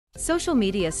Social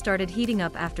media started heating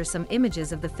up after some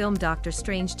images of the film Doctor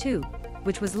Strange 2,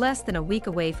 which was less than a week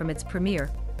away from its premiere,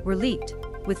 were leaked,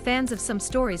 with fans of some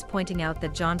stories pointing out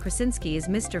that John Krasinski is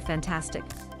Mr. Fantastic.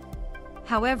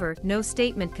 However, no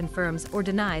statement confirms or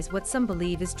denies what some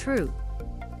believe is true.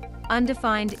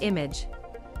 Undefined image.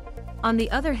 On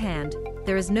the other hand,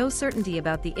 there is no certainty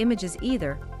about the images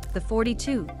either. The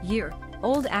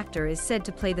 42-year-old actor is said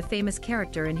to play the famous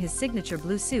character in his signature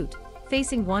blue suit,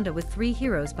 facing Wanda with 3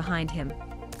 heroes behind him.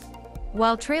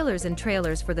 While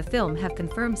trailers for the film have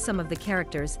confirmed some of the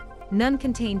characters, none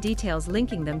contain details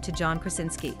linking them to John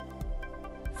Krasinski.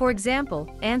 For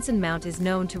example, Anson Mount is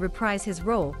known to reprise his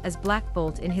role as Black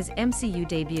Bolt in his MCU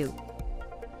debut.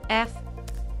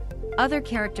 Other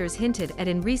characters hinted at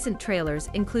in recent trailers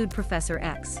include Professor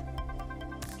X.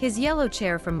 His yellow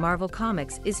chair from Marvel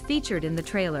Comics is featured in the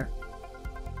trailer.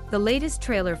 The latest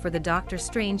trailer for the Doctor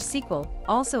Strange sequel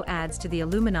also adds to the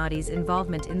Illuminati's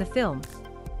involvement in the film.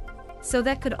 So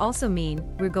that could also mean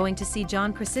we're going to see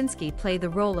John Krasinski play the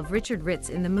role of Richard Ritz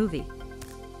in the movie.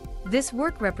 This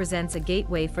work represents a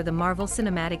gateway for the Marvel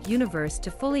Cinematic Universe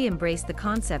to fully embrace the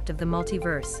concept of the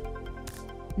multiverse.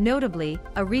 Notably,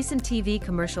 a recent TV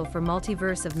commercial for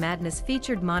Multiverse of Madness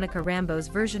featured Monica Rambeau's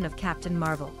version of Captain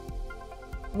Marvel.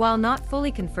 While not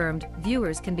fully confirmed,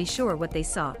 viewers can be sure what they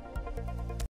saw.